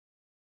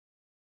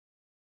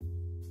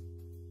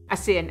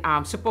As in,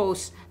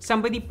 suppose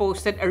somebody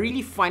posted a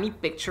really funny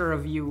picture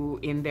of you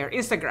in their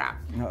Instagram,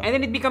 and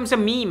then it becomes a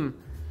meme.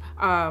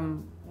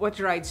 What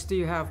rights do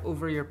you have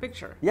over your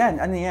picture? Yan,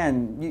 ano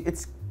yan.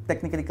 It's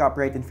technically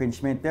copyright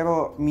infringement,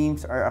 pero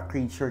memes are a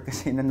creature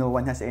kasi na no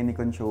one has any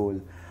control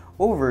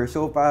over.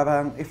 So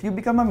parang, if you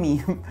become a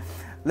meme,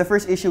 the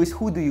first issue is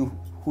who do you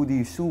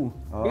sue?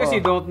 Because you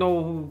don't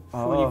know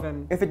who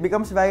even... If it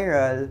becomes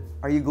viral,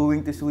 are you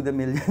going to sue the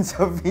millions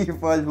of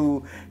people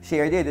who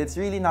shared it? It's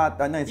really not,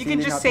 it's you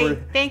really can just not say,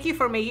 thank you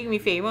for making me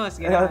famous.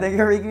 Thank you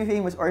for making me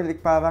famous. Or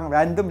like parang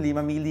randomly,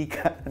 mamili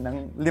ka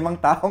ng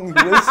 5 taong you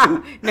will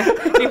sue.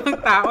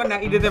 5 tao na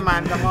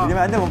idedemanda mo.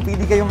 Idedemanda mo,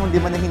 pili kayong 5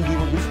 na hindi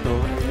mo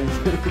gusto.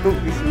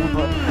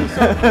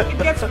 So, it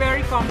gets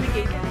very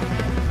complicated.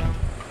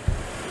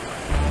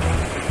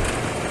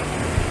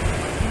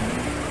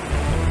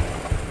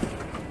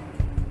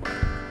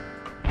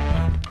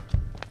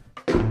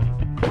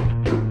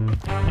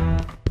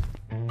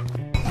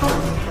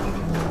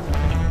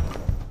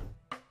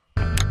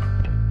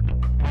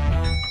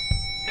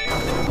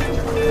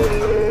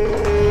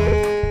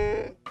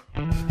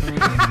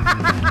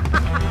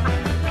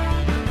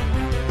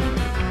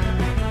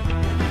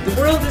 The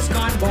world has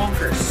gone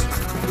bonkers.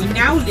 We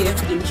now live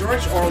in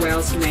George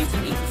Orwell's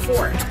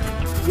 1984.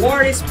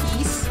 War is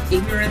peace,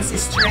 ignorance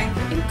is strength,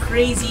 and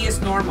crazy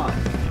is normal.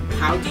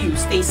 How do you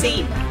stay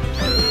sane?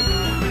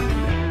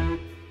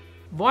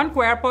 Bryan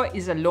Cuerpo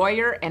is a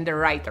lawyer and a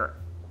writer.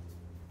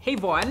 Hey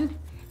Von,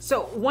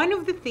 so one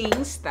of the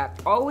things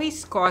that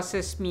always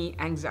causes me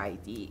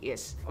anxiety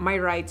is my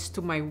rights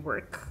to my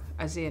work.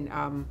 As in,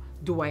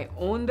 do I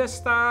own the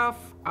stuff?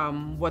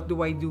 What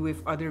do I do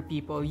if other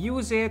people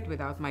use it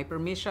without my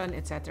permission,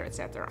 etc.,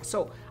 etc.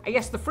 So I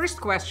guess the first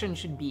question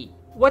should be,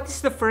 what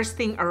is the first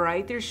thing a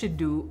writer should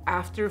do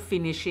after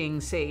finishing,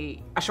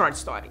 say, a short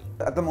story?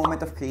 At the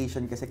moment of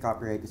creation, kasi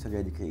copyright is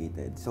already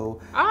created.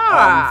 So,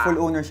 full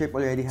ownership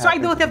already happens. So I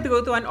don't have to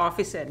go to an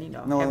office and,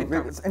 no, have it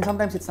covered. And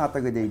sometimes it's not a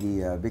good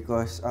idea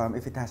because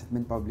if it hasn't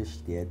been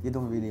published yet, you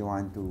don't really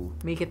want to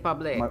make it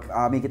public.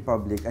 Make it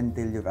public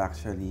until you've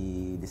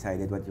actually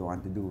decided what you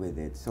want to do with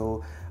it.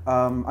 So,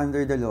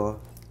 under the law,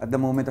 at the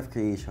moment of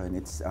creation,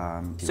 it's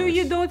so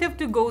you don't have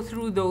to go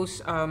through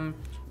those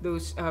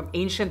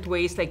ancient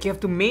ways, like you have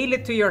to mail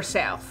it to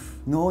yourself.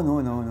 No.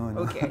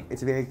 Okay.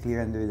 It's very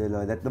clear under the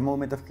law that the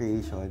moment of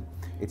creation,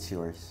 it's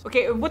yours.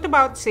 Okay, what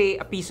about, say,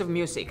 a piece of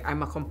music?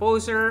 I'm a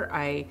composer,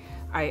 I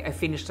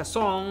finished a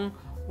song.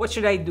 What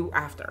should I do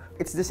after?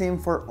 It's the same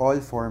for all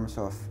forms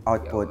of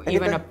output.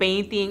 Even a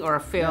painting or a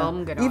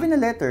film? Yeah. Even a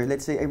letter.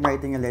 Let's say I'm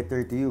writing a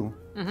letter to you.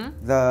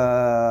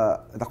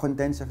 The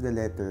contents of the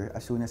letter,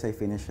 as soon as I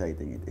finish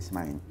writing it, is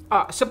mine.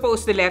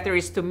 Suppose the letter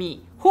is to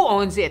me. Who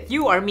owns it?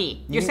 You or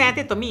me? You sent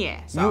it to me,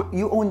 eh? So.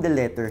 You own the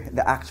letter,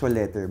 the actual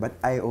letter, but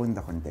I own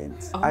the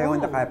contents. I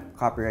own the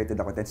copyright to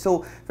the contents.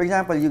 So, for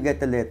example, you get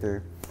the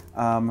letter.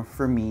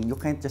 For me, you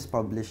can't just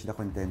publish the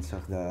contents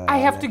of the... I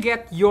have to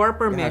get your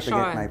permission. You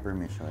have to get my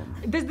permission.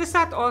 Does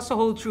that also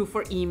hold true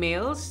for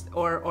emails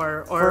or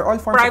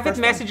private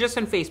messages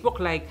on Facebook?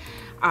 Like,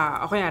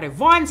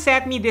 Von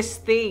sent me this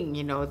thing,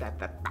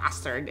 that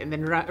bastard, and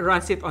then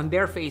runs it on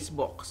their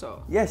Facebook.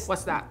 So, yes.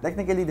 What's that?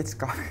 Technically, that's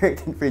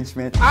copyright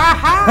infringement.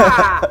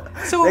 Aha!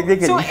 So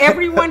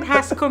everyone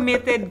has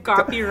committed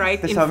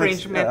copyright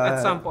infringement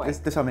at some point.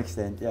 To some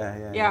extent,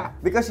 yeah.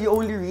 Because you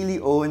only really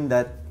own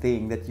that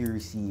thing that you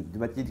received,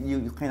 but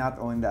you cannot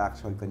own the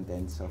actual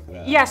contents of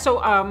the... Yeah, so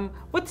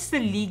what's the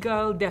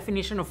legal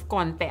definition of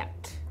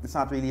content? It's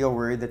not really a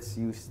word that's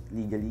used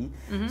legally.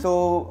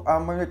 So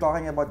when we're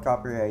talking about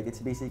copyright, it's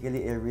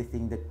basically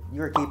everything that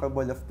you're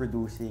capable of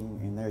producing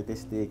in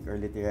artistic or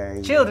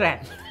literary... Children!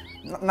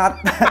 Not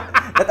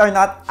that are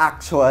not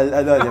actual,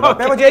 diba?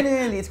 Pero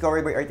generally, it's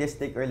covered by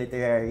artistic or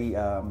literary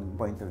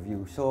point of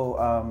view. So,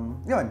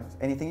 yun,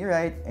 anything you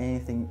write,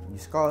 anything you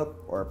sculpt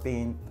or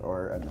paint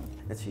or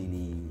that's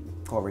really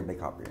covered by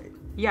copyright.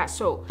 Yeah,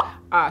 so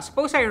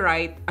suppose I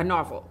write a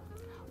novel.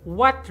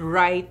 What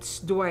rights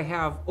do I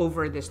have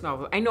over this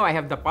novel? I know I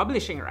have the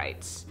publishing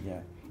rights.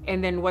 Yeah.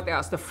 And then what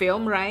else? The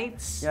film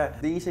rights? Yeah,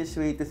 the easiest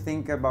way to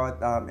think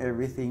about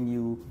everything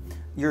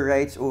your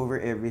rights over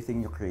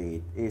everything you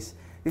create is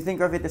you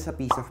think of it as a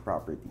piece of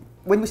property.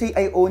 When we say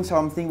I own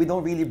something, we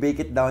don't really break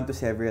it down to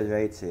several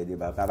rights,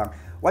 diba? Parang,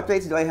 what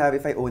rights do I have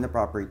if I own a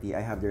property?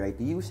 I have the right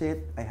to use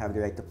it, I have the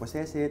right to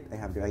possess it, I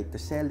have the right to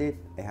sell it,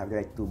 I have the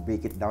right to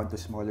break it down to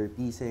smaller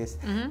pieces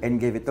and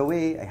give it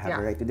away, I have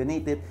the right to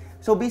donate it.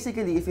 So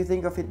basically, if you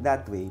think of it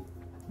that way,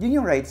 yun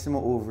yung rights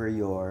mo over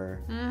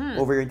your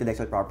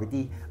intellectual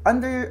property.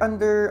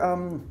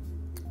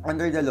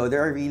 Under the law,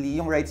 there are really,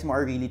 yung rights mo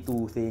are really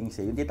two things.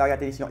 Yung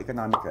tinatawag natin is yung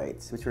economic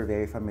rights, which we're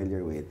very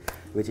familiar with,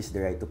 which is the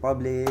right to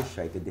publish,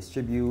 right to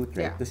distribute,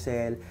 right to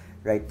sell,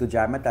 right to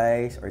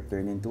dramatize or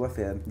turn into a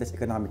film. That's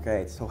economic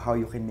rights. So how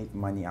you can make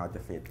money out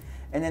of it.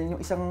 And then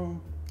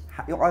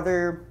yung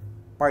other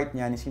part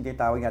niyan is yung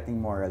tinatawag nating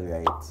moral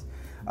rights.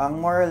 Ang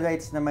moral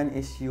rights naman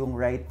is yung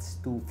rights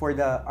for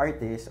the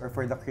artist or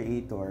for the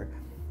creator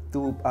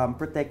to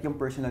protect yung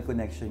personal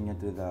connection niya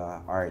to the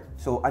art.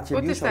 So, attribution...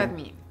 What does that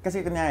mean?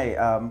 Kasi kunyari,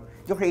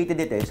 you created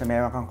it so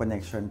meron kang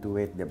connection to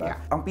it, di ba?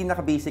 Yeah. Ang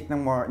pinaka-basic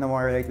ng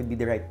moral right would be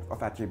the right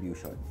of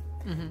attribution.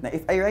 Now,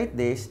 if I write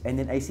this and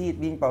then I see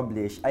it being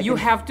published, you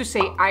have to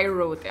say, I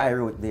wrote it. I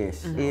wrote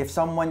this. If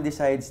someone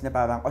decides na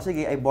parang,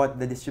 sige, I bought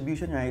the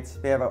distribution rights,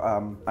 pero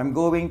I'm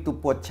going to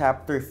put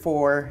chapter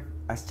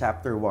 4 as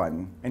chapter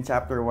 1 and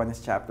chapter 1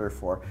 as chapter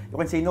 4, you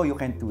can say, no, you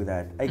can't do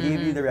that. I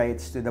gave you the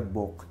rights to the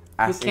book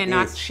as it is. You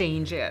cannot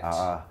change it.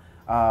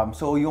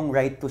 So yung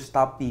right to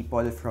stop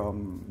people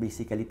from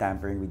basically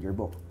tampering with your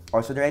book.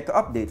 Also the right to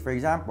update. For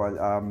example,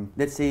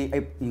 let's say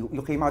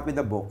you came out with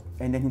a book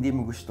and then hindi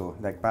mo gusto.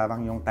 Like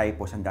parang yung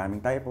typos, ang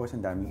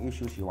daming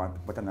issues, you want to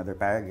put another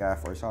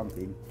paragraph or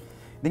something.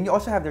 Then you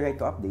also have the right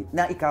to update.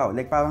 Na ikaw,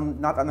 like parang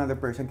not another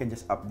person can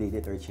just update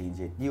it or change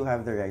it. You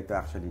have the right to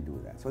actually do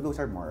that. So those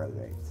are moral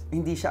rights.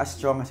 Hindi siya as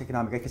strong as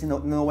economic rights kasi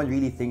no one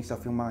really thinks of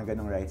yung mga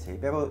ganong rights eh.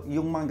 Pero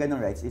yung mga ganong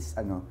rights is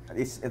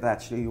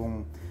actually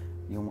yung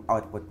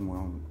output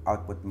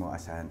mo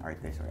as an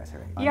artist or as a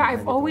writer. Yeah,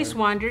 I've always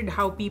wondered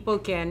how people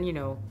can,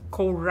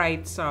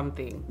 co-write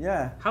something.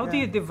 Yeah. How do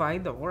you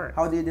divide the work?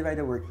 How do you divide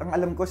the work? Ang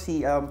alam ko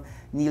si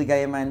Neil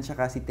Gaiman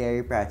tsaka si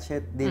Terry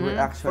Pratchett, they were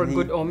actually...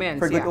 For Good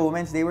Omens, Good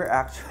Omens, they were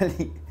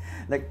actually...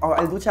 Like,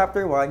 I'll do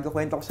chapter 1,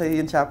 kukwento ko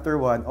sa'yo yung chapter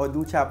 1,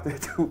 do chapter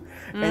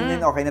 2. And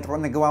then, okay,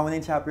 nagawa mo na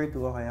yung chapter 2,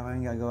 okay, ako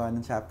yung gagawa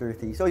ng chapter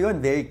 3. So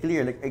yun, very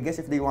clear. Like, I guess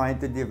if they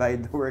wanted to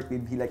divide the work,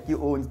 it'd be like, you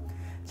own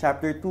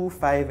chapter 2,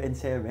 5, and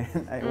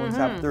 7. I own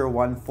chapter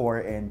 1, 4,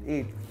 and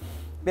 8.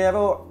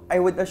 Pero I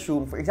would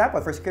assume, for example,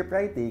 for script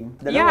writing,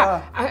 dalawa.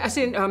 Yeah, as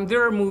in,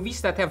 there are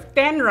movies that have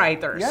 10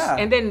 writers. Yeah.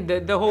 And then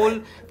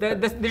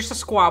there's a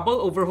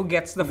squabble over who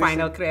gets the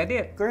final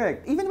credit.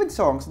 Correct. Even with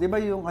songs, di ba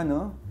yung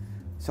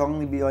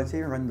song ni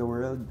Beyonce, Run the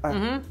World,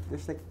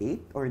 there's like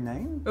 8 or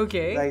 9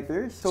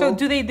 writers. So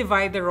do they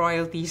divide the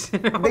royalties?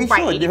 They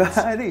should, di ba?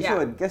 They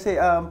should. Kasi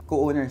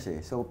co-owners eh.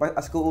 So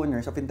as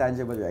co-owners of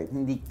intangible right,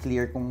 hindi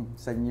clear kung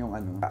saan yung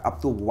up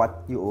to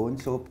what you own.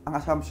 So ang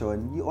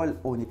assumption, you all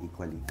own it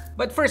equally.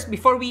 But first,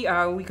 before we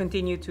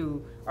continue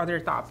to other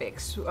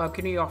topics,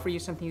 can we offer you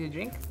something to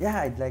drink? Yeah,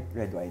 I'd like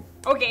red wine.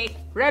 Okay,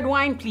 red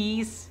wine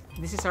please.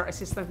 This is our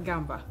assistant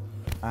Gamba.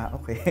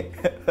 Okay.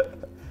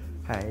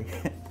 Hi.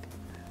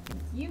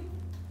 You.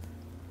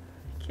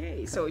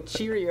 Okay, so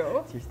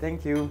cheerio. Cheers,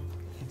 thank you.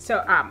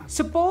 So,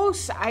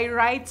 suppose I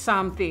write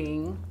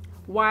something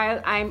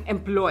while I'm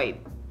employed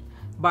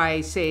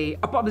by,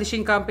 say, a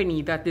publishing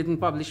company that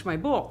didn't publish my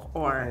book,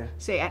 or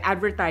say an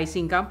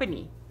advertising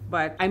company.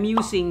 But I'm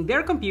using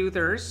their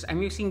computers,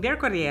 I'm using their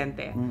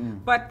kuryente,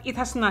 but it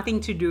has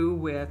nothing to do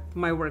with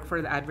my work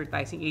for the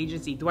advertising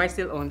agency. Do I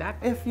still own that?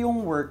 If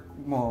yung work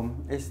mo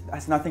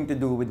has nothing to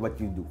do with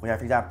what you do, for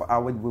example,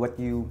 with what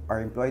you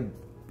are employed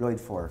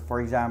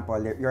for example,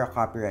 you're a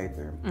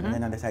copywriter, and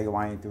then on the side you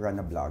wanted to run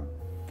a blog.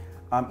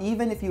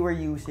 Even if you were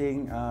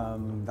using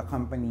the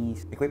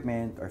company's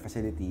equipment or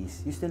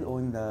facilities, you still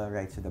own the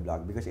rights to the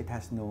blog because it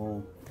has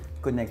no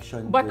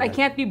connection. But I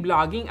can't be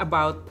blogging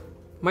about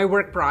my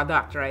work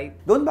product, right?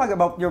 Don't blog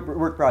about your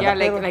work product. Yeah,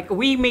 like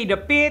we made a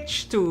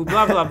pitch to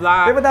blah blah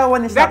blah. But that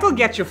one is that will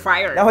get you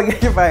fired. That will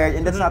get you fired,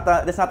 and that's not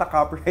a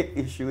copyright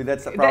issue.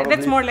 That's probably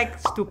that's more like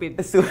stupid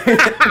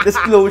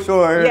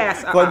disclosure,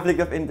 yes, conflict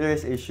of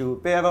interest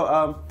issue.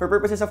 Pero for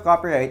purposes of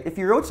copyright, if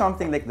you wrote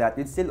something like that,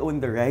 you'd still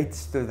own the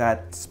rights to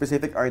that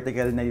specific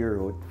article na you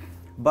wrote.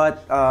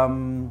 But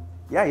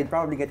yeah, you'd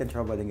probably get in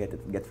trouble and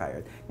get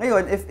fired.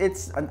 Ngayon, if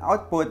it's an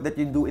output that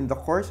you do in the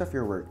course of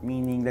your work,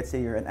 meaning let's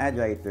say you're an ad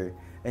writer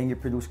and you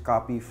produce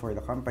copy for the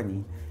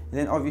company,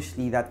 then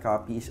obviously that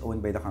copy is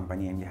owned by the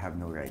company and you have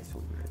no rights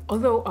over it.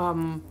 Although,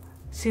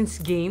 since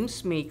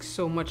games make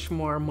so much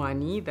more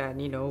money than,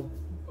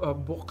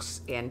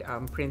 books and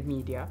print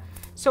media,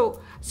 so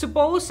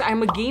suppose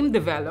I'm a game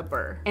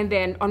developer and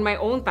then on my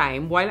own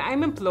time, while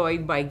I'm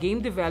employed by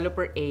game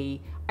developer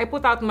A, I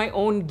put out my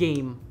own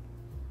game.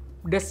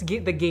 Does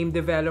the game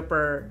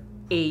developer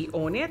A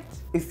own it?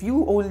 If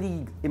you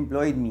only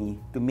employed me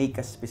to make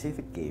a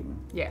specific game,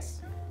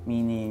 yes.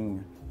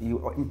 Meaning,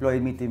 you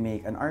employed me to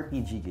make an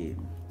RPG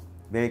game,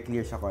 very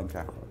clear sa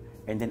contract ko,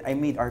 and then I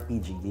made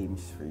RPG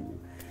games for you,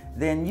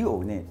 then you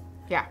own it.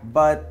 Yeah.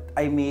 But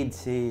I made,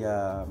 say,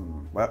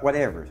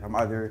 whatever, some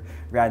other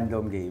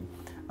random game,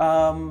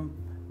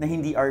 na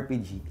hindi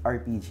RPG,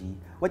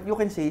 what you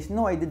can say is,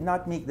 no, I did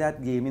not make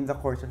that game in the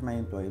course of my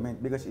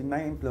employment, because in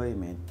my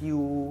employment,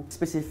 you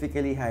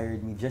specifically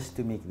hired me just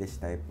to make this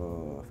type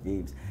of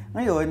games.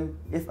 Ngayon,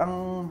 if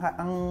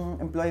ang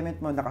employment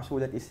mo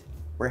nakasulat is,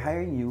 we're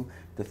hiring you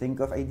to think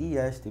of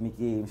ideas to make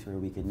games where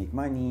we can make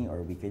money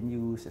or we can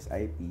use as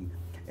IP,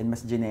 and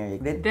mas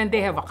generic, then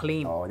they have a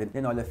claim. Oh,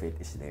 then all of it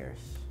is theirs.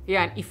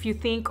 Yeah, and if you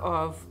think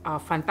of a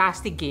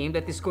fantastic game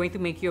that is going to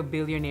make you a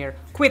billionaire,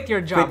 quit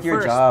your job Quit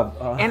your first. job.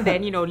 And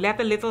then, let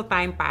a little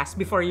time pass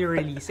before you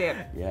release it.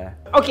 Yeah.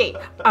 Okay,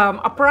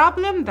 a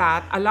problem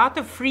that a lot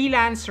of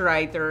freelance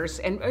writers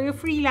and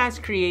freelance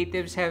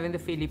creatives have in the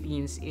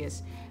Philippines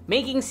is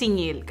making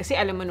singil. Kasi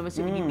alam mo naman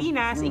sa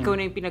Pilipinas, ikaw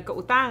na yung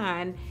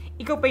pinagkautangan,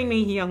 ikaw pa yung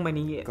nahihiyang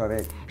maningil.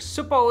 Correct.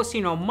 Suppose,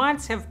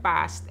 months have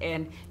passed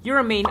and you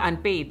remain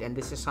unpaid, and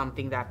this is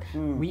something that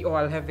we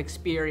all have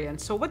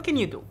experienced. So what can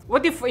you do?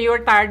 What if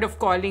you're tired of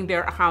calling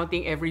their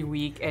accounting every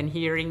week and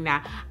hearing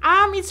na,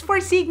 it's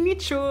for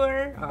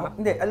signature?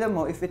 Hindi, alam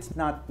mo, if it's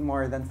not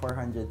more than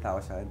 400,000,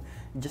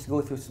 just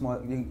go through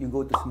you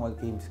go to small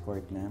claims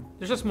court na.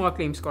 There's a small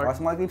claims court?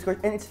 Small claims court,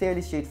 and it's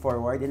fairly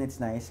straightforward and it's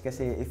nice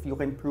kasi if you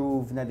can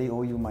prove na they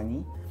owe you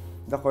money,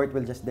 the court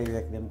will just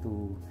direct them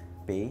to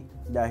pay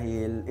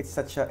dahil it's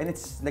and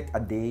it's like a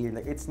day,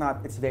 like it's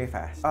very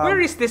fast. Where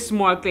is this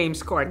small claims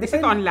court? Is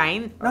it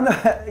online? No,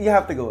 you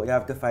have to go. You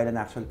have to file an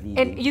actual pleading.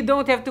 And you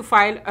don't have to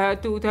file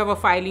to have a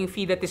filing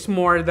fee that is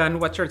more than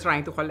what you're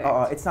trying to collect.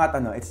 It's not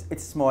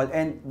it's small,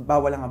 and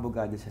bawal ang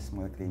abogado sa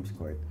small claims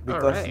court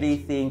because they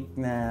think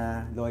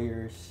na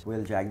lawyers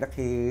will drag the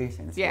case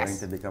and it's going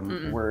to become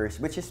worse,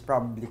 which is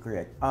probably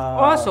correct.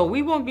 Also,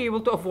 we won't be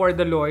able to afford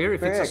the lawyer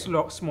if correct. It's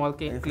a small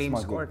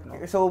claims court. No?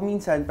 So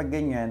minsan pag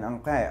ganyan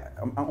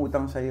ang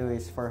utang sa'yo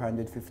is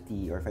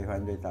 450 or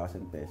 500,000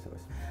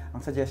 pesos.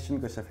 Ang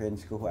suggestion ko sa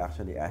friends ko who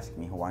actually ask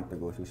me who want to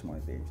go through small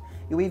claims,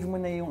 i-waive mo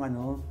na yung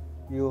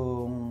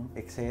yung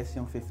excess,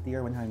 yung 50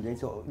 or 100.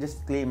 So,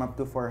 just claim up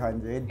to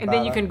 400. And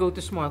then you can go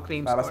to small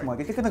claims court. Small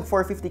claims. Kasi kung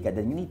nag-450 ka,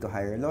 then you need to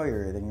hire a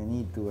lawyer. Then you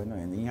need to, and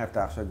then you have to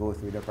actually go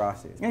through the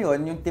process.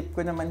 Ngayon, yung tip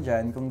ko naman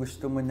dyan, kung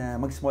gusto mo na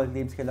mag-small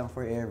claims ka lang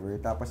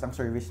forever, tapos ang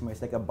service mo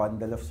is like a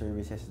bundle of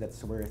services that's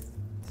worth,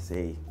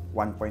 say,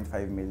 1.5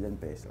 million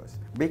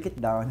pesos. Break it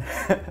down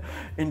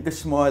into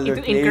smaller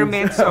claims.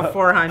 Increments of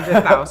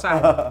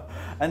 400,000.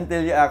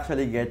 Until you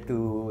actually get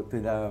to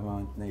the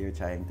amount na you're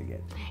trying to get.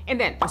 And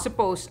then,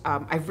 suppose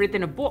I've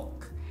written a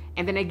book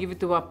and then I give it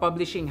to a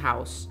publishing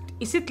house.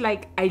 Is it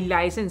like I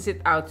license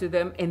it out to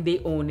them and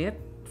they own it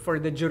for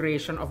the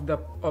duration of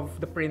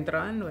the print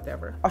run,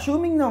 whatever?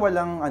 Assuming na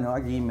walang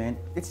agreement,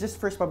 it's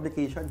just first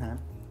publication, ha?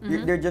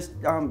 They're just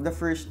the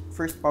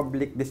first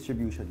public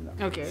distribution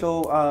lang. Okay.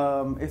 So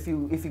if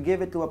you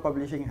give it to a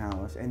publishing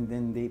house and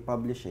then they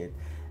publish it,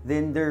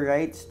 then their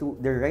right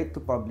to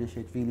publish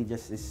it really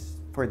just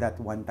is for that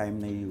one time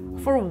na you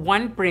for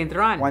one print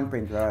run. One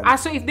print run.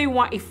 So if they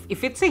want if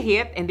it's a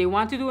hit and they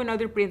want to do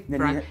another print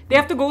run, they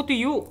have to go to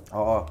you.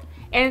 Oo.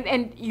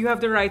 And you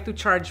have the right to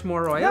charge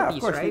more royalties,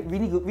 of course, right?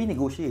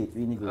 Renegotiate.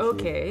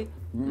 Okay.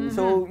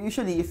 So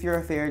usually if you're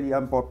a fairly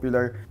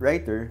unpopular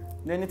writer,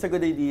 then it's a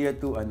good idea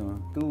to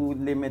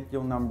limit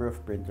yung number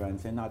of print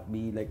runs and not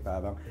be like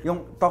parang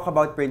yung talk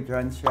about print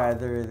runs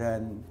rather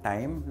than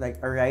time, like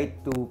a right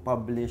to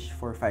publish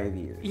for 5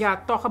 years. Yeah,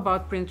 talk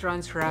about print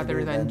runs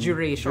rather than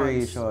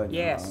durations. Duration.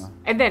 Yes.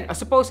 And then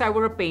suppose I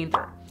were a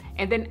painter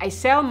and then I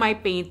sell my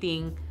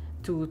painting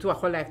to a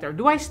collector.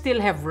 Do I still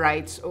have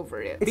rights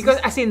over it? Because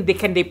as in,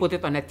 can they put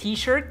it on a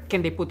T-shirt?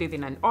 Can they put it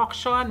in an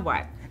auction?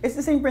 What? It's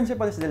the same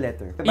principle as the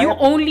letter. You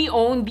only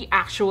own the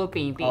actual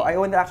painting. I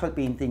own the actual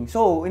painting.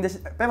 So,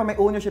 pero my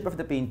ownership of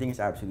the painting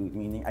is absolute,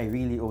 meaning I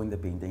really own the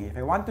painting. If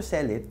I want to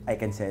sell it, I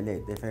can sell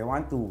it. If I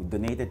want to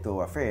donate it to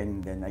a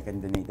friend, then I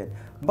can donate it.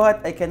 But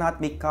I cannot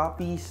make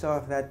copies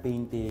of that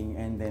painting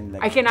and then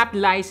like... I cannot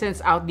license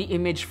out the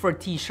image for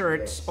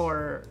T-shirts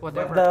or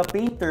whatever. But the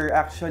painter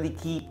actually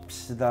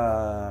keeps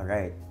the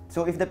right.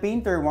 So if the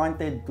painter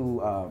wanted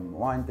to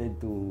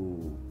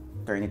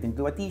turn it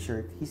into a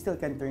T-shirt, he still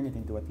can turn it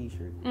into a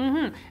T-shirt.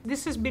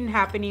 This has been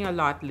happening a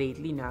lot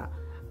lately na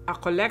a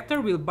collector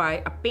will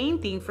buy a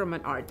painting from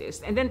an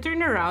artist and then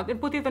turn around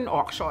and put it on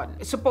auction.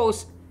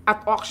 Suppose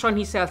at auction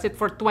he sells it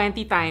for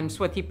 20 times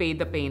what he paid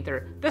the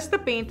painter. Does the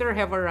painter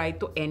have a right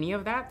to any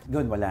of that?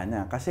 Doon wala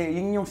na. Kasi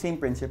yun yung same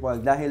principle.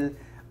 Dahil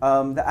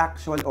the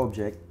actual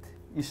object,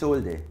 you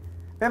sold it.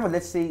 Pero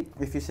let's say,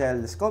 if you sell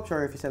the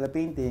sculpture, if you sell a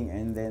painting,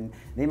 and then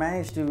they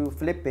manage to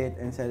flip it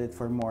and sell it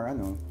for more,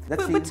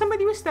 But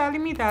somebody was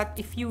telling me that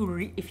if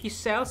you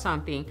sell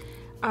something,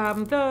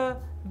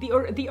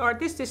 the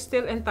artist is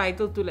still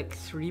entitled to like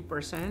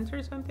 3%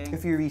 or something.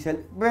 If you resell,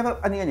 pero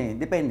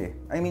depende.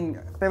 I mean,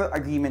 pero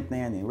agreement na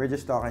yan eh. We're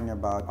just talking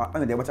about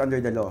what's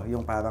under the law,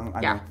 yung parang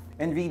Yeah.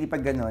 And really,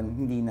 pag ganon,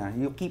 hindi na.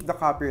 You keep the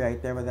copyright,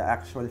 pero the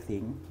actual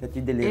thing that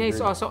you delivered. And it's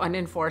also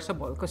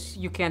unenforceable because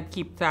you can't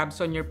keep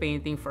tabs on your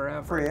painting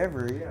forever.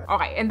 Forever, yeah.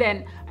 Okay, and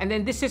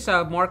then this is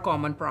a more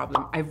common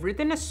problem. I've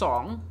written a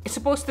song.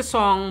 Suppose the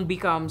song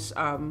becomes,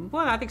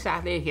 not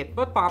exactly a hit,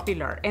 but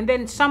popular. And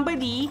then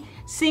somebody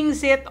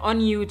sings it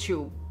on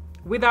YouTube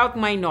without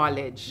my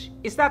knowledge.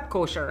 Is that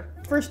kosher?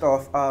 First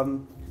off,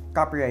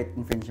 copyright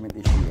infringement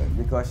issue yun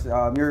because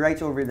your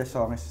rights over the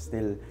song is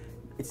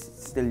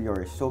still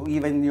yours. So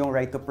even yung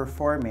right to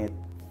perform it,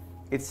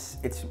 it's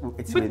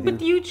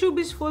But YouTube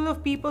is full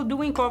of people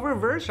doing cover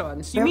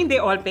versions. You mean they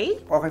all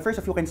pay? Okay, first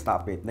off, you can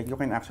stop it. Like you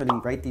can actually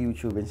write to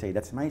YouTube and say,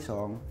 that's my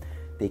song,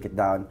 take it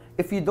down.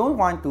 If you don't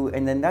want to,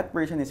 and then that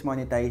person is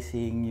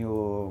monetizing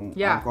yung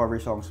cover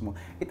songs mo,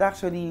 it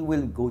actually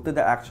will go to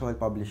the actual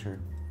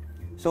publisher.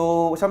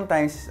 So,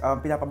 sometimes,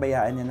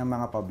 pinapabayaan niya ng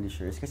mga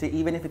publishers kasi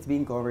even if it's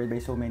being covered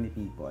by so many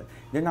people,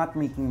 they're not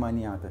making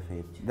money out of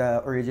it. The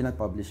original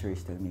publisher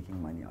is still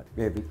making money out of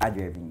it. Ad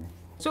revenue.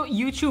 So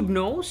YouTube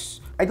knows?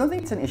 I don't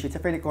think it's an issue. It's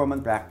a fairly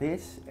common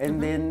practice. And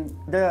then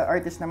the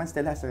artist naman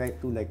still has the right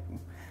to like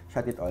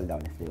shut it all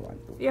down if they want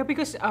to. Yeah,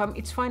 because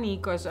it's funny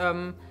because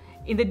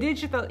in the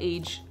digital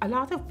age, a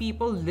lot of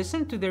people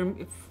listen to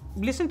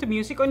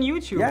music on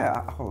YouTube.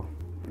 Yeah, ako.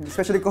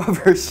 Especially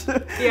covers.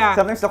 Yeah.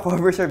 Sometimes the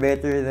covers are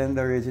better than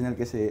the original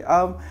kasi.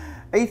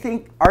 I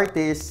think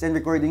artists and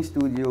recording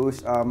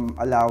studios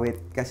allow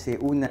it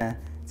kasi una,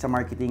 it's a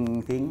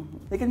marketing thing.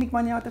 They can make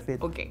money out of it.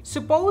 Okay,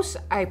 suppose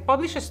I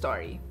publish a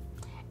story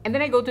and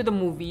then I go to the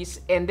movies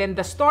and then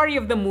the story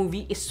of the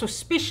movie is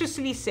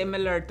suspiciously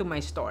similar to my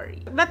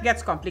story. That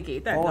gets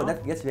complicated, Oh, no?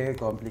 that gets very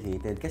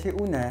complicated. Kasi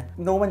una,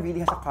 no one really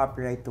has a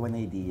copyright to an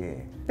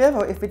idea.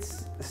 Pero if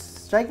it's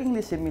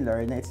strikingly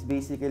similar, na it's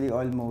basically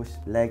almost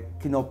like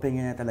kinopya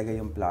niya na talaga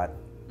yung plot.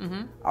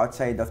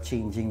 Outside of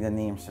changing the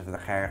names of the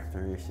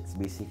characters, it's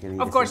basically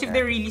Of course, if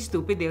they're really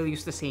stupid, they'll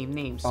use the same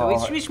names. So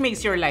which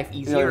makes your life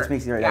easier. You know, which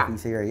makes your life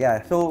easier,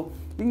 yeah. So,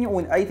 yun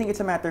yung I think it's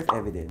a matter of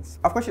evidence.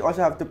 Of course, you also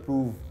have to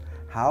prove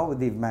how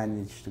they've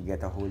managed to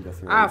get a hold of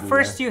your idea.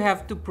 First, you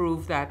have to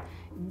prove that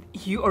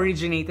you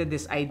originated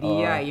this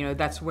idea. You know,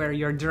 that's where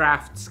your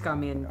drafts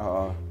come in.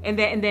 And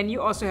then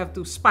you also have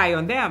to spy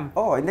on them.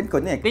 Oh, and then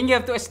connect. Then you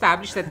have to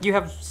establish that you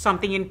have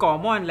something in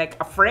common,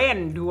 like a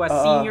friend who has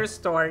seen your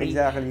story,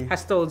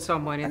 has told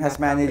someone in and has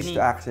that managed company.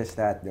 to access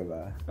that,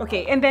 diba?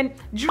 Okay, and then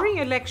during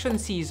election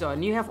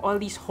season, you have all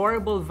these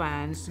horrible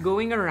vans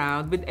going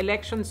around with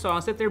election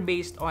songs that are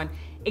based on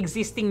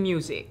existing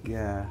music.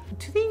 Yeah.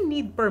 Do they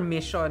need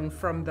permission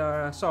from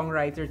the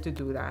songwriter to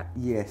do that?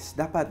 Yes,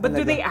 dapat. But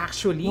do talaga. they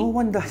actually? No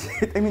one does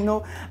it. I mean,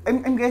 no.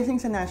 I'm guessing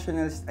sa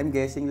nationals. I'm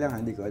guessing lang,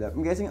 hindi ko alam.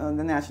 I'm guessing on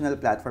the national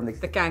platform.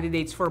 Like, The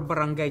candidates for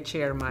barangay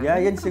chairman.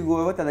 yeah, yan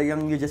siguro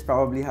talagang you just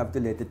probably have to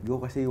let it go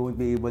kasi you won't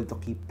be able to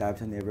keep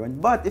tabs on everyone.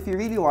 But if you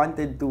really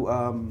wanted to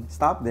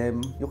stop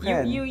them, you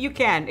can. You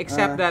can,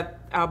 except that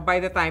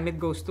by the time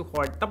it goes to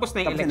court, tapos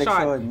na yung Tapos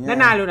election, yeah.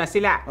 nanalo na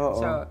sila.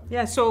 Oo.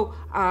 So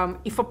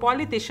if a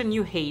politician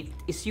you hate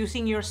is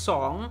using your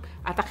song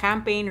at a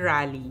campaign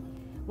rally,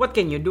 what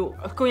can you do?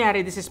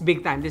 Kunyari, this is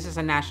big time. This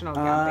is a national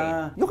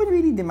campaign. You can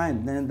really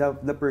demand na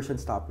the person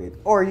stop it.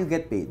 Or you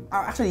get paid.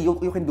 Actually,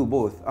 you can do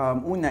both.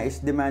 Una is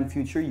demand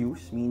future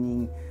use,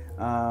 meaning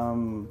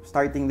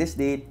starting this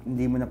date,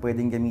 hindi mo na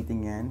pwedeng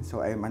gamitin yan.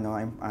 So I'm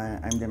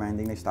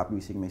demanding na stop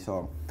using my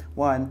song.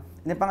 One.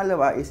 And the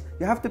pangalawa is,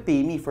 you have to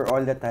pay me for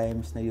all the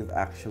times na you've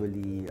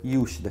actually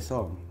used the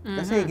song.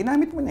 Kasi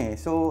ginamit mo na eh.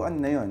 So ano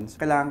na yun? So,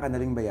 kailangan ka na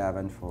rin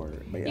bayaran for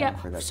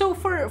that. So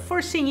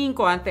for singing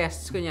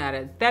contests,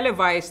 kunyari,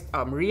 televised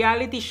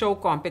reality show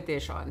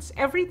competitions,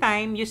 every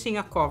time you sing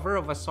a cover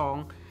of a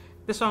song,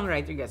 the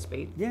songwriter gets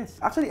paid. Yes.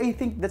 Actually, I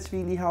think that's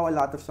really how a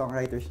lot of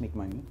songwriters make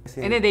money.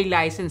 Kasi And then they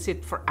license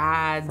it for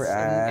ads,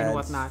 and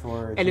whatnot.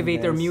 for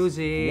Elevator jingles.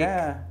 music.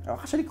 Yeah.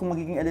 Actually, kung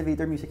magiging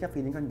elevator music ka,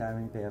 feeling ko ang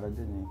daming pera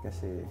dun eh.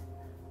 Kasi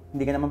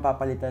hindi ka naman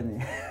papalitan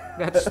eh.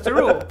 That's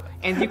true.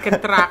 And you can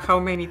track how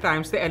many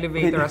times the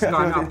elevator has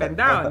gone up and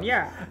down.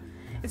 Yeah.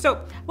 And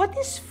so, what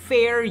is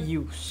fair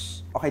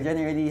use? Okay,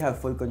 generally, you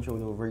have full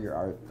control over your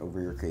art, over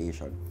your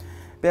creation.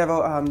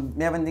 Pero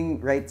meron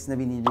ding rights na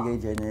binibigay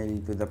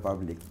generally to the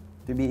public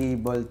to be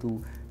able to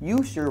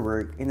use your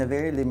work in a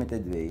very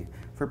limited way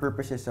for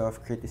purposes of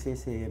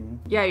criticism.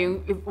 Yeah,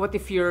 what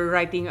if you're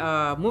writing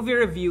a movie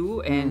review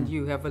and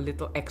you have a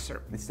little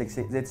excerpt?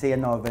 Let's say a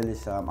novel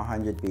is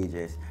 100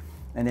 pages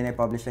and then I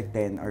publish like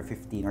 10 or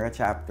 15 or a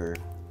chapter.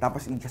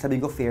 Tapos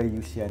sabihin ko fair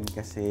use yan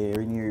kasi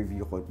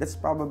review ko. That's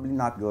probably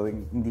not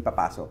hindi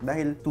papasok.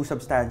 Dahil too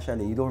substantial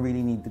eh. You don't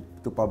really need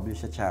to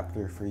publish a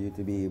chapter for you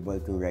to be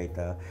able to write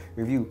a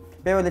review.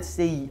 Pero let's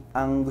say,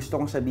 ang gusto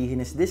kong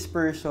sabihin is this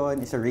person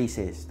is a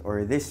racist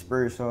or this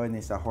person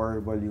is a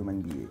horrible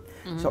human being.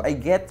 So I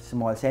get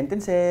small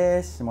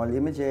sentences, small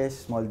images,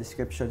 small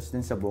descriptions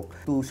din sa book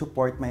to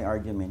support my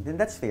argument.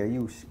 And that's fair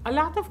use. A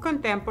lot of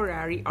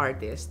contemporary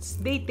artists,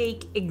 they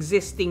take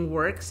existing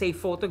work, say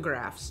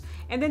photographs,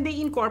 and then they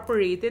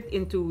incorporate it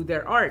into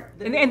their art.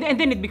 And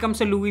then it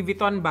becomes a Louis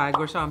Vuitton bag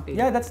or something.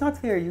 Yeah, that's not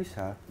fair use,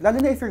 ha? Lalo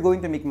na if you're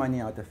going to make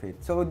money out of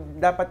it. So,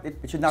 dapat it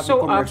should not be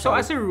commercial. So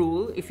as a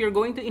rule, if you're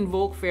going to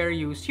invoke fair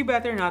use, you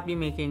better not be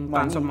making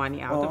tons of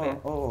money out of it.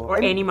 Or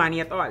any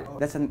money at all.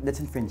 That's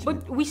infringement.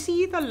 But we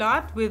see it a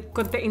lot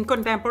in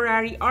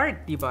contemporary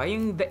art, di ba?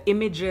 The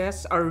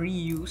images are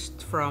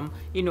reused from,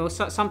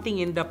 something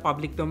in the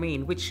public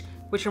domain, which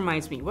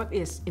reminds me, what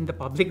is in the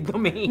public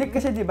domain?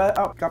 Kasi di ba,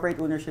 copyright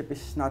ownership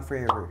is not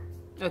forever.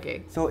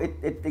 Okay. So it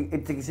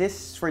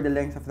exists for the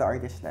length of the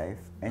artist's life,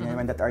 and then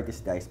when that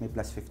artist dies, may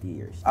plus 50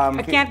 years.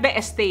 Can't the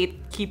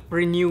estate keep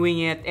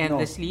renewing it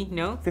endlessly?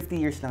 No? 50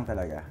 years lang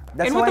talaga.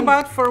 And what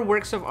about for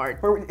works of art?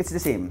 It's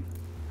the same.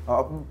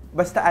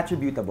 Basta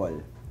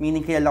attributable.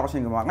 Meaning, kilala ko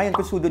siya gumawa. Ngayon,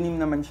 kung pseudonym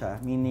naman siya,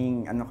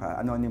 meaning,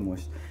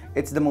 anonymous,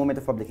 it's the moment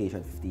of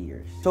publication, 50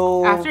 years.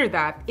 So, after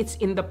that,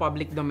 it's in the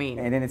public domain.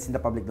 And then it's in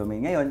the public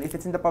domain. Ngayon, if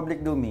it's in the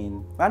public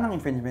domain, paano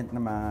infringement na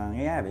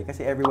mangyayari?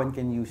 Kasi everyone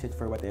can use it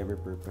for whatever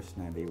purpose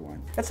na they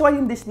want. That's why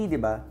yung Disney, di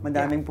ba?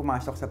 Madaming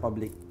pumasok sa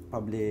public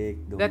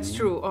domain. That's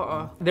true,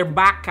 Their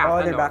back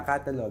catalog. Their back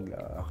catalog.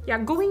 Yeah,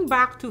 going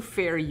back to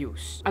fair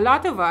use. A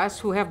lot of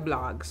us who have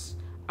blogs,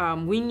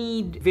 we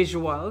need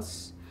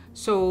visuals.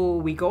 So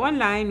we go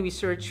online, we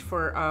search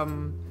for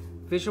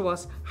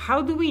visuals. How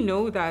do we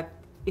know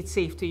that it's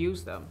safe to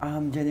use them?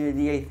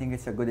 Generally, I think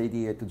it's a good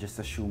idea to just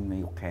assume na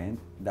you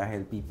can't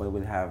dahil people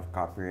will have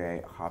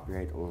copyright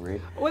over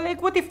it. Well,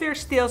 like what if they're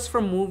stills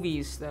from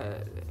movies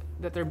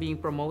that are being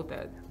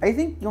promoted? I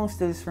think yung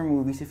stills from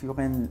movies, if you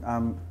can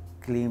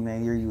claim na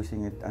you're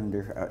using it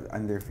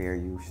under fair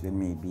use, then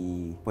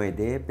maybe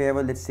pwede. Pero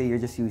let's say you're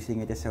just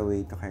using it as a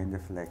way to kind of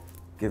like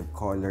give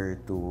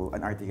color to an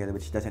article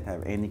which doesn't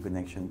have any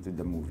connection to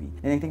the movie.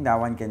 And I think that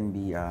one can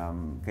be a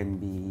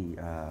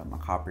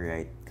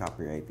copyright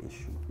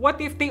issue.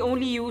 What if they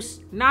only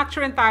use not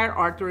your entire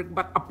artwork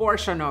but a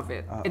portion of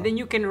it, and then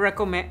you can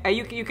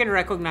you can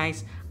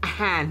recognize a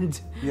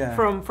hand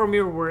from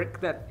your work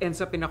that ends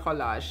up in a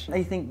collage?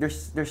 I think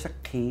there's a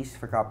case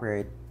for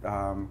copyright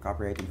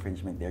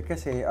infringement there.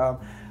 Kasi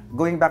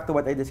going back to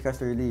what I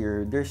discussed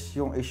earlier, there's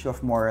yung issue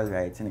of moral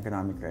rights and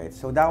economic rights.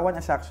 So that one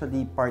is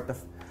actually part of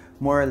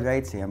moral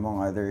rights, among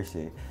others.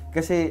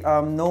 Kasi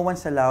no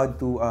one's allowed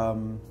to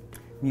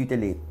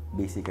mutilate,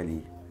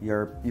 basically,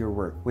 your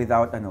work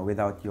without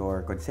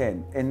your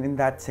consent. And in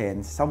that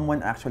sense,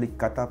 someone actually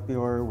cut up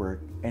your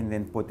work and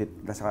then put it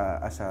as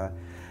a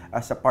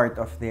part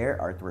of their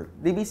artwork.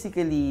 They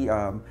basically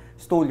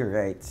stole your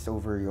rights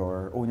over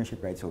your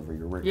ownership rights over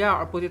your work. Yeah,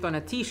 or put it on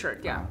a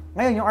t-shirt, yeah.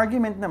 Ngayon, yung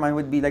argument naman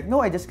would be like,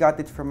 no, I just got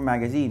it from a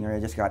magazine or I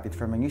just got it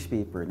from a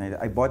newspaper.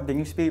 I bought the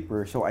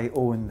newspaper, so I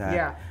own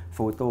that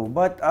photo.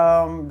 But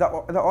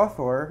the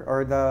author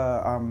or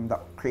the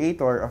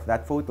creator of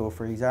that photo,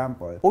 for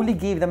example, only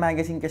gave the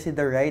magazine kasi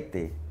the right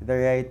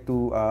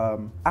to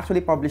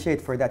actually publish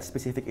it for that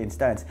specific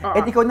instance.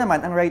 And ikaw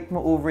naman, ang right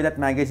mo over that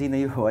magazine na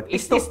you bought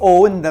is to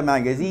own the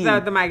magazine.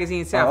 The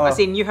magazine itself. As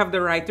in, you have the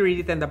right to read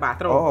it in the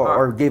bathroom.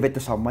 Or give it to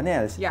someone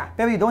else. Yeah.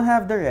 Pero you don't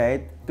have the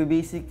right to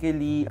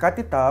basically cut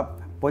it up,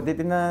 put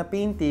it in a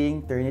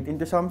painting, turn it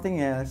into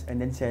something else,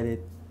 and then sell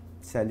it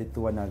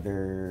to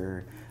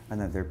another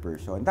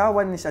person. That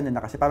one is na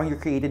kasi parang you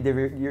create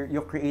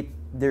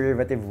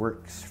derivative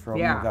works from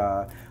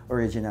the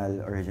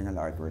original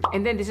artwork.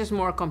 And then this is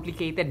more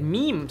complicated.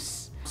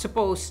 Memes.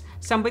 Suppose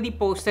somebody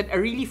posted a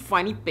really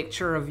funny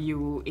picture of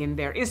you in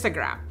their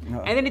Instagram,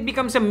 and then it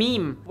becomes a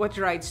meme. What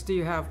rights do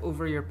you have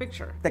over your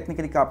picture?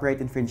 Technically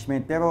copyright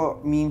infringement, pero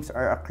memes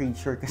are a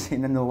creature kasi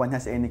na no one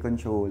has any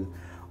control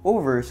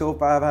over. So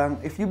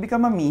parang if you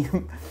become a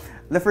meme,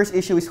 the first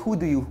issue is who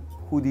do you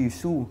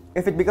sue?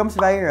 If it becomes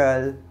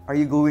viral, are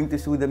you going to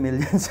sue the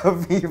millions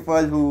of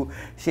people who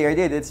shared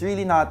it? It's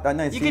really not,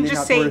 it's you really can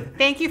just not say,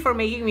 thank you for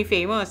making me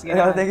famous.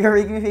 Thank you for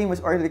making me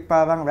famous. Or like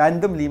parang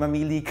randomly,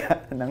 mamili ka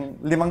ng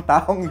 5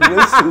 taong you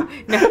will sue.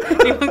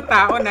 5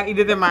 tao na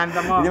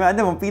idedemanda mo.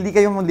 Idedemanda mo. Pili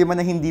kayong 5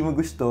 na hindi mo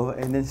gusto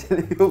and then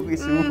sila yung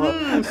isue mo.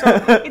 So,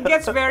 it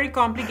gets very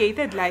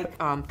complicated, like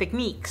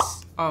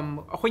techniques.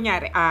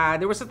 Kunyari,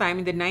 there was a time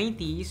in the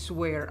 90s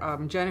where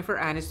Jennifer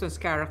Aniston's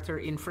character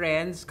in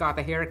Friends got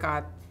a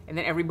haircut, and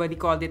then everybody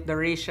called it the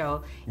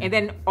racial, and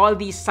then all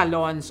these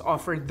salons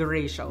offered the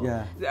racial.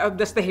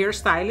 Does the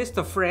hairstylist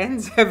of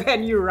Friends have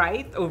any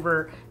right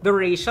over the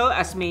racial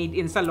as made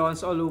in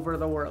salons all over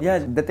the world? Yeah,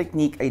 the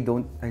technique, I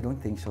don't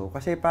think so.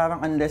 Kasi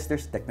parang unless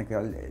there's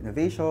technical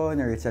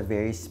innovation or it's a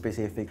very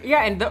specific...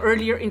 Yeah, and the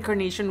earlier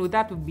incarnation with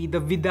that would be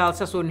the Vidal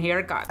Sassoon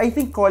haircut. I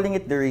think calling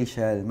it the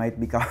racial might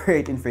be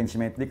copyright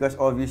infringement because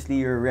obviously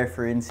you're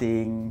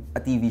referencing a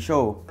TV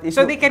show.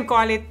 So they can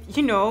call it,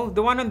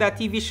 the one on that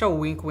TV show,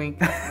 wink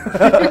wink.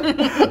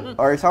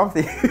 Or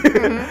something.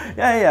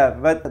 Yeah.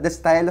 But the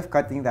style of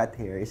cutting that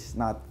hair is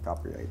not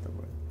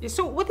copyrightable.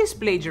 So what is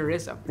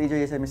plagiarism?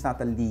 Plagiarism is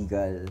not a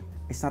legal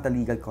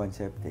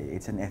concept.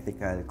 It's an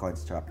ethical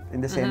construct.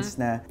 In the sense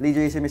na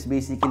plagiarism is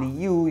basically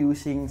you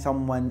using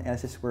someone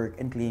else's work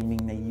and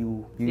claiming na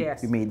you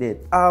made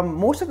it.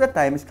 Most of the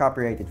time it's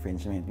copyright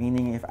infringement.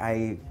 Meaning if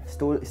I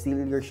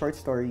steal your short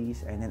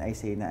stories and then I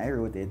say na I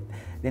wrote it,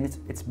 then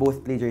it's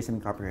both plagiarism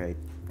and copyright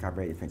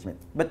infringement.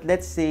 But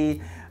let's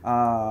say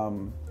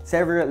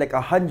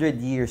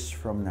 100 years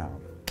from now,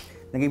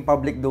 naging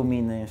public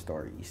domain na yung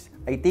stories.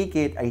 I take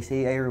it, I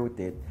say I wrote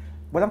it.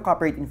 Walang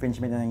copyright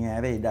infringement na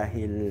nangyari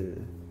dahil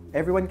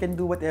everyone can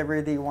do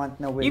whatever they want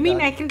na with. You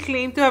mean I can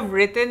claim to have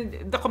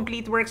written the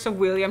complete works of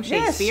William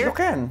Shakespeare? Yes, you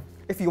can.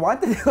 If you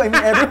want to. I mean,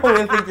 everyone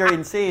will think you're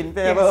insane.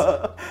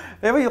 Pero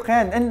you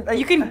can. And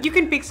you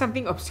can pick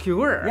something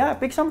obscure. Yeah,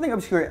 pick something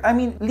obscure. I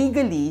mean,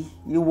 legally,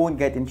 you won't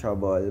get in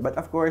trouble. But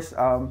of course,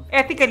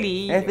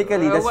 ethically, that's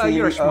really,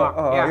 you're a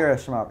schmuck. You're a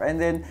schmuck.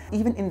 And then,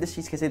 even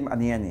industries kasi,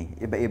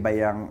 iba-iba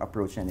yung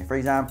approach yan. For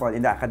example,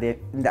 in the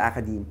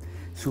academy,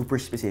 super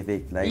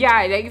specific. Like,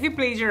 yeah, like if you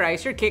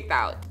plagiarize, you're kicked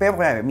out.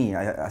 pero me,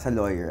 as a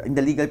lawyer, in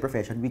the legal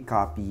profession, we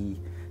copy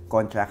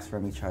contracts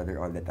from each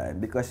other all the time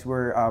because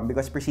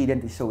because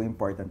precedent is so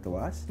important to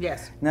us.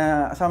 Yes.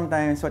 Na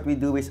sometimes what we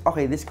do is,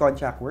 okay, this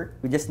contract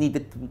worked. We just need to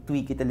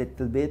tweak it a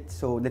little bit.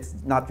 So let's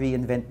not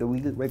reinvent the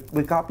wheel.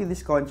 We'll copy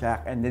this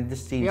contract and then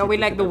just change it. Yeah, we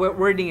like the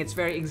wording. It's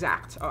very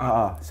exact.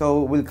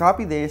 So we'll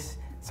copy this.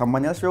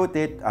 Someone else wrote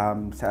it.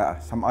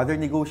 Some other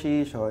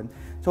negotiation.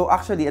 So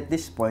actually, at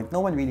this point, no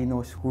one really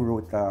knows who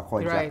wrote the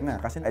contract na.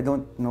 Kasi I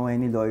don't know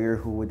any lawyer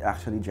who would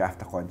actually draft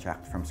a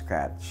contract from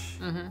scratch.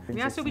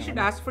 Yeah, so we should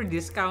ask for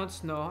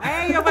discounts, no?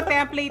 Ay, you have a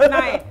template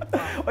na eh.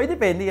 Oy,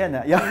 depende yan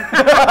ah. Yeah.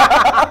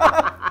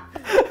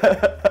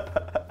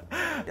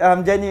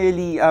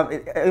 Generally,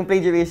 in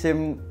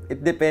plagiarism,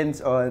 it depends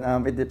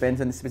on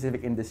the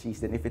specific industries.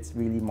 Then if it's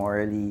really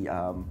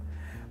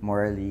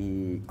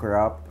morally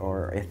corrupt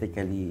or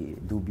ethically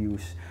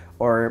dubious,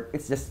 or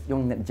it's just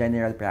yung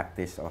general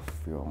practice of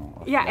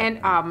yeah,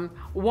 and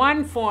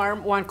one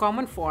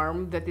common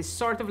form that is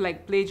sort of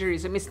like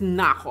plagiarism is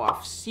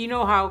knockoffs. You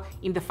know how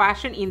in the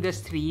fashion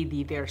industry,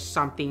 there's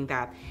something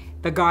that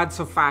the gods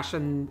of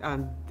fashion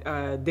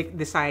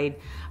decide.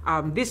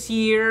 This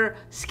year,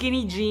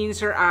 skinny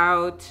jeans are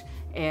out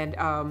and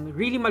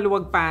really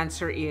maluwag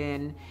pants are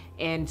in.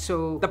 And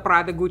so the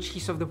Prada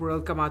Gucci's of the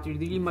world come out with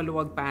really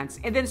maluwag pants.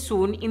 And then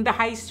soon, in the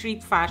high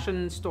street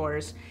fashion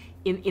stores,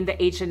 in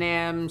the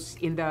H&M's,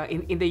 in the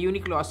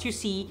Uniqlo's, you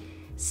see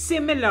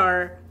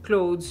similar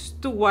clothes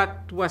to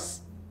what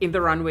was in the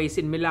runways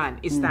in Milan.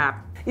 Is that?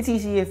 It's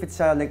easy if it's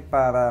like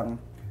parang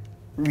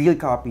real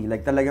copy.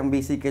 Like talagang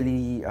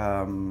basically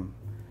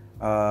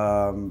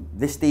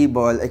this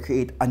table, I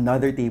create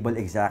another table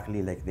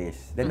exactly like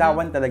this. Then that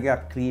one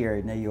talaga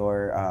clear na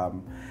you're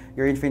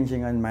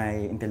infringing on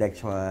my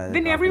intellectual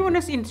Then property. everyone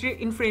has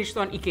infringed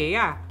on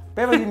IKEA.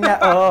 Pero yun nga,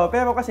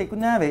 pero kasi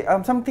kunwari,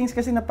 some things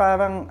kasi na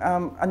parang,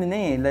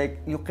 like,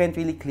 you can't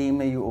really claim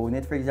na you own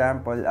it. For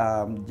example,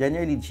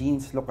 generally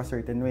jeans look a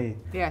certain way.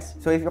 Yes.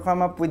 So if you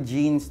come up with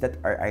jeans that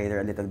are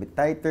either a little bit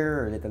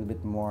tighter or a little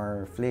bit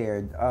more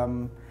flared,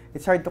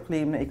 it's hard to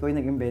claim na ikaw yung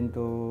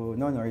nag-invento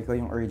noon or ikaw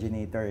yung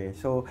originator eh.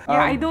 So,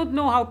 yeah, I don't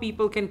know how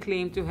people can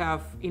claim to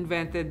have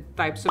invented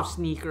types of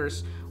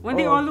sneakers when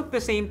they all look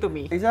the same to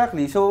me.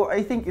 Exactly. So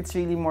I think it's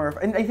really more of,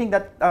 and I think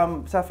that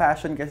sa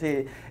fashion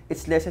kasi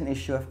it's less an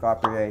issue of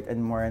copyright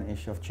and more an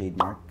issue of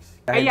trademarks.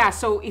 Yeah,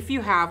 so if you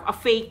have a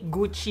fake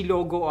Gucci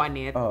logo on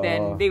it,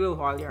 then they will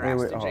haul your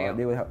ass to jail.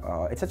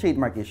 It's a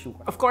trademark issue.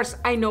 Of course,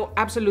 I know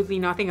absolutely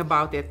nothing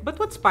about it, but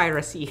what's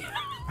piracy?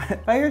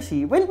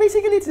 Piracy? Well,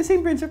 basically, it's the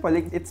same principle.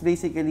 Like, it's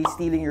basically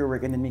stealing your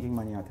work and then making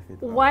money out of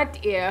it. What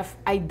if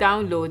I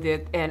download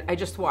it and I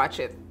just watch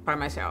it by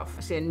myself?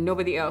 As in,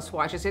 nobody else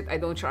watches it, I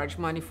don't charge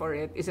money for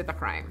it. Is it a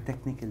crime?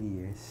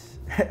 Technically, yes.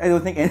 I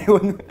don't think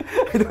anyone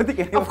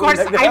Of course,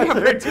 like I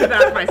never do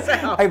that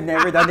myself. I've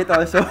never done it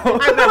also.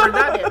 I've never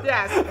done it,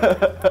 yes.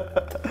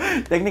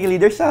 Technically,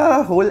 there's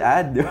a whole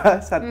ad,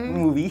 diba, sa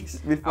movies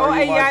before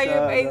you watch.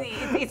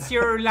 It's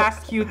your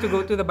last cue to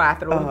go to the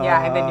bathroom,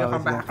 and then you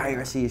come back.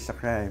 Piracy is a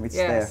crime. It's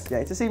yes. theft.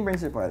 Yeah, it's the same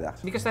principle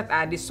actually. Because that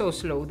ad is so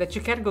slow that you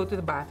can't go to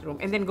the bathroom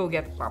and then go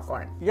get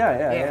popcorn.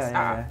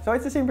 Yeah. So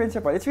it's the same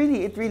principle. It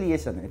really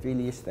is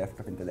theft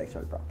of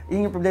intellectual property.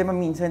 Yung problema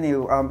minsan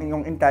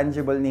yung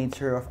intangible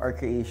nature of our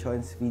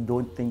creations, we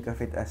don't think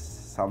of it as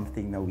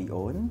something that we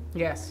own.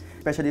 Yes.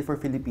 Especially for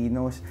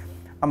Filipinos,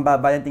 ang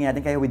baba ng tingin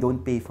natin kaya we don't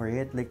pay for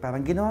it. Like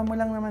parang ginawa mo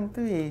lang naman to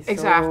eh. So,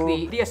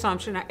 exactly. The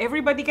assumption na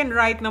everybody can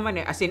write naman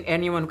eh. As in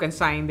anyone can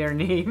sign their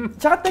name.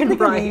 Tsaka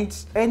technically,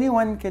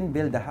 anyone can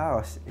build a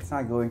house. It's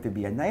not going to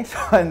be a nice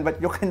one,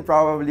 but you can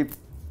probably,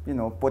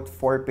 put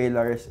 4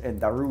 pillars and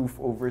a roof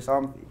over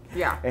something.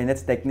 Yeah. And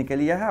that's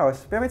technically a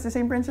house. Pero it's the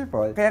same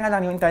principle. Kaya nga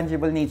lang yung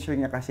intangible nature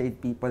niya kasi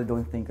people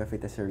don't think of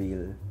it as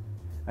real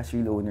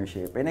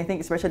ownership. And I think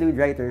especially with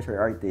writers or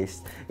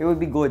artists, it would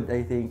be good,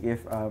 I think,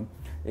 if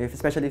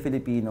especially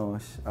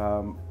Filipinos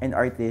and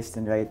artists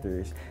and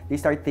writers, they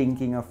start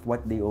thinking of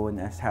what they own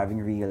as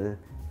having real,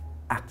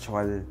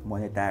 actual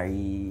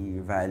monetary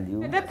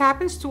value. That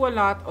happens to a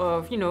lot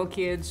of,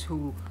 kids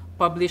who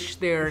publish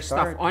their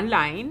stuff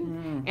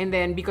online, and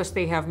then because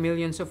they have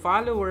millions of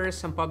followers,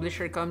 some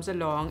publisher comes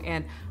along,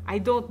 and I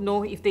don't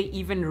know if they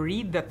even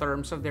read the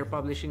terms of their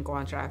publishing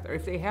contract or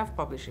if they have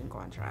publishing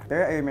contract.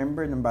 Pero I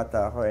remember nung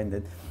bata ako, and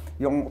then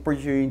yung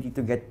opportunity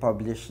to get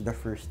published the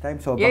first time.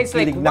 So it's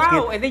like,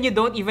 wow, and then you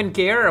don't even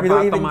care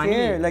about the money.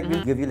 Care. Like,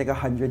 we'll give you like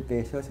 100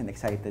 pesos and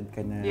excited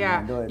ka na.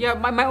 Yeah,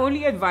 my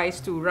only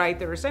advice to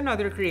writers and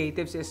other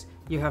creatives is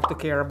you have to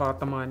care about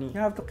the money.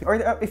 You have to,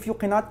 or if you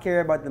cannot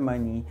care about the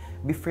money,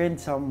 befriend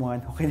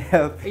someone who can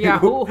help you. Yeah,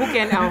 who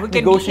can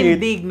be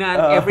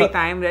indignant every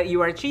time that you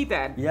are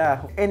cheated.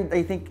 Yeah, and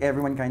I think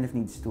everyone kind of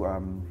needs to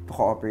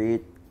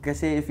cooperate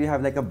Kasi if you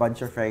have like a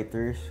bunch of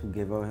writers who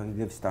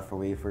give stuff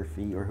away for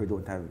free or who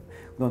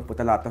don't put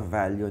a lot of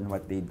value on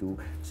what they do,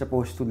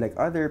 supposed to like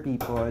other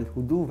people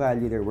who do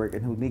value their work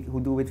and who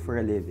do it for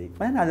a living,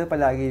 mananalo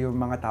palagi yung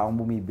mga taong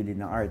bumibili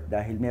ng art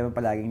dahil meron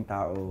palaging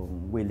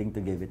taong willing to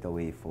give it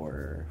away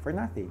for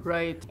nothing.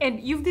 Right. And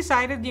you've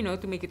decided,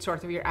 to make it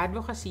sort of your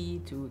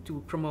advocacy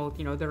to promote,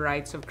 the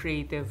rights of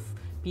creative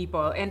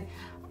people. And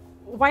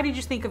why did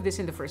you think of this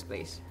in the first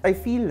place? I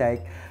feel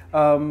like,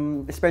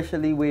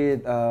 especially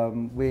with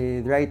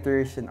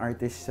writers and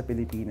artists sa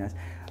Pilipinas,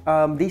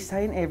 they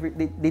sign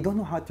they don't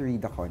know how to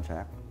read the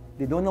contract.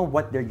 They don't know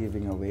what they're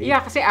giving away.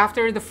 Yeah, kasi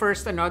after the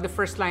first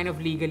line of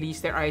legalese,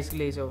 their eyes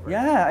glaze over.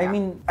 Yeah, I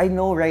mean, I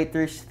know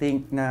writers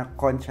think na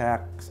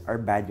contracts are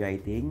bad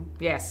writing.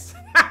 Yes.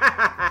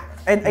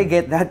 And I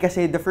get that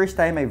kasi the first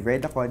time I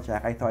read the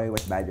contract, I thought it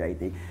was bad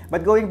writing.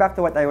 But going back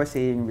to what I was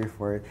saying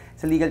before,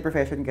 sa legal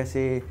profession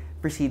kasi,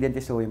 precedent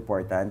is so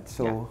important.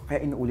 So,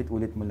 kaya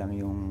inuulit-ulit mo lang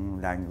yung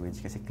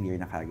language kasi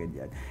clear na kagad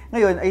yan.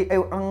 Ngayon,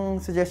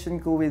 ang suggestion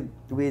ko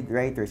with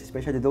writers,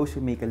 especially those who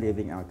make a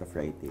living out of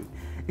writing,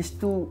 is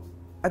to,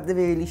 at the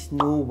very least,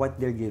 know what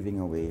they're giving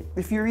away.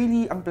 If you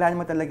really, ang plan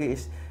mo talaga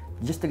is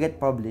just to get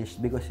published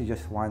because you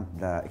just want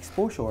the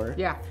exposure,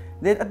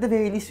 then at the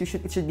very least, it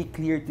should be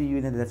clear to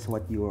you that that's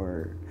what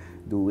you're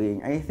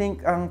doing. I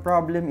think ang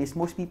problem is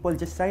most people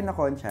just sign a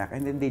contract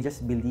and then they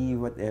just believe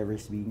whatever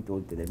is being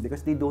told to them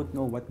because they don't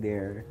know what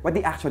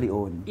they actually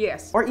own.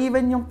 Yes. Or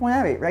even yung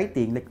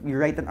writing, like you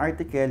write an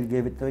article,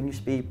 give it to a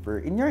newspaper,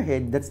 in your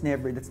head, that's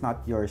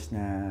not yours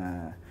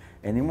na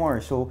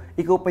anymore. So,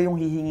 ikaw pa yung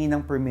hihingi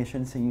ng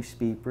permission sa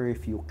newspaper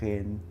if you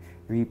can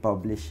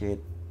republish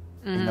it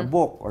in a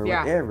book or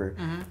whatever.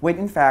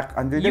 When in fact,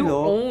 under the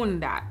law, you own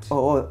that.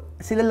 Oo.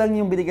 Sila lang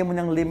yung binigyan mo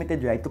ng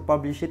limited right to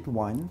publish it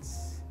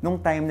once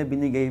nung time na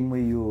binigay mo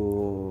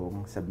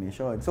yung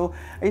submission. So,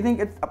 I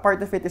think a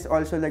part of it is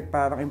also like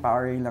parang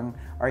empowering lang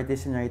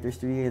artists and writers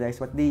to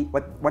realize what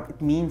it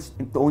means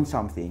to own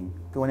something,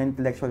 to own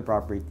intellectual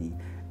property,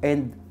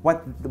 and what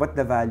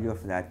the value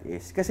of that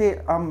is. Kasi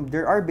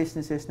there are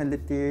businesses na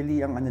literally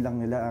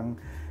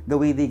the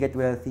way they get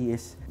wealthy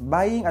is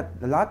buying a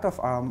lot of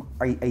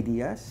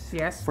ideas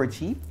for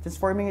cheap,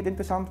 transforming it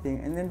into something,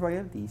 and then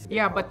royalties.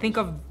 Yeah, but think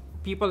of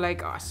people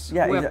like us who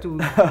have to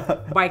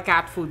buy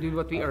cat food with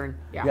what we earn.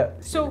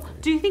 So,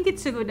 do you think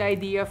it's a good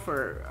idea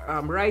for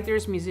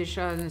writers,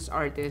 musicians,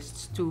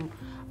 artists to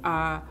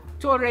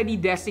already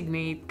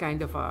designate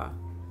kind of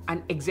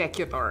an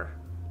executor,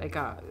 like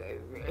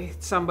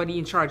somebody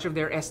in charge of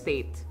their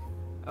estate,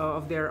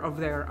 of their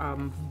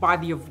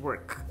body of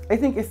work? I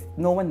think if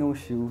no one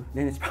knows you,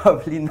 then it's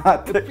probably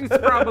not. It's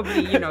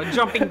probably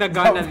jumping the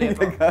gun a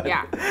little.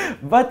 Yeah.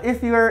 But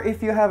if you're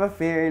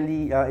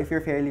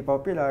fairly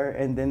popular,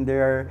 and then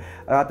there are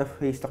a lot of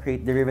ways to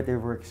create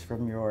derivative works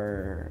from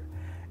your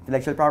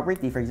intellectual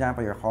property, for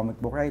example, you're a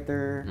comic book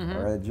writer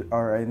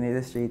or an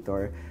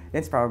illustrator,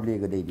 it's probably a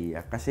good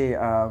idea. Kasi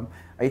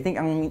I think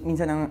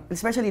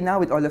especially now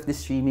with all of the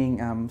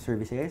streaming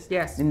services,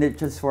 and they're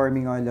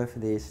transforming all of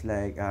this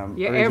like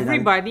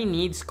everybody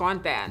needs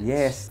content.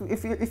 Yes,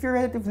 if you're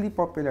relatively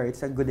popular,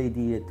 it's a good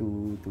idea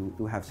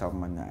to have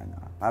someone na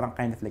parang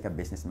kind of like a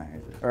business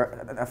manager or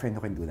a friend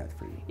who can do that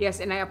for you. Yes,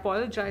 and I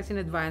apologize in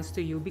advance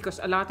to you because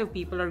a lot of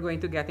people are going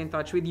to get in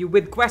touch with you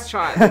with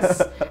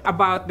questions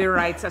about their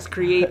rights as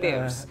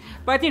creatives.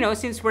 But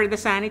since we're the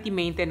sanity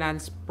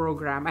maintenance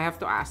program, I have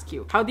to ask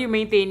you, how do you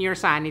maintain your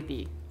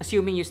sanity?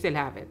 Assuming you still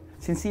have it.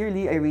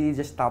 Sincerely, I really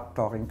just stopped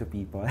talking to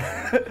people.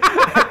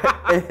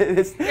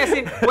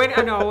 Kasi when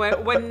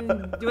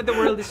the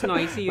world is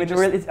noisy,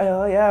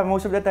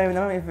 most of the time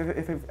now,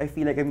 if I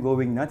feel like I'm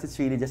going nuts, it's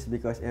really just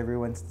because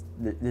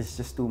there's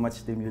just too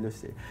much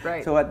stimulus.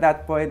 Right. So at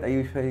that point, I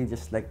usually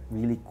just like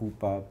really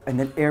coop up and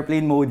then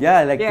airplane mode,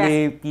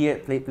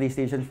 play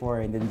PlayStation 4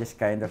 and then just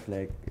kind of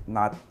like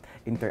not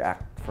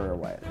interact for a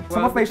while.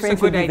 Some of my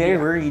friends would be very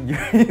worried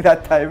during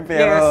that time,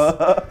 pero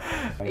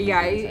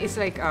it's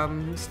like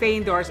stay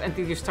indoors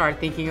until you start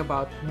thinking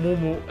about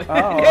mumu.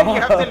 Then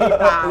you have to leave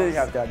the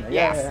house.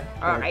 Yes.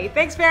 All right.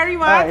 Thanks very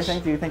much.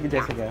 Thank you,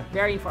 Jessica.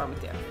 Very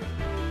informative.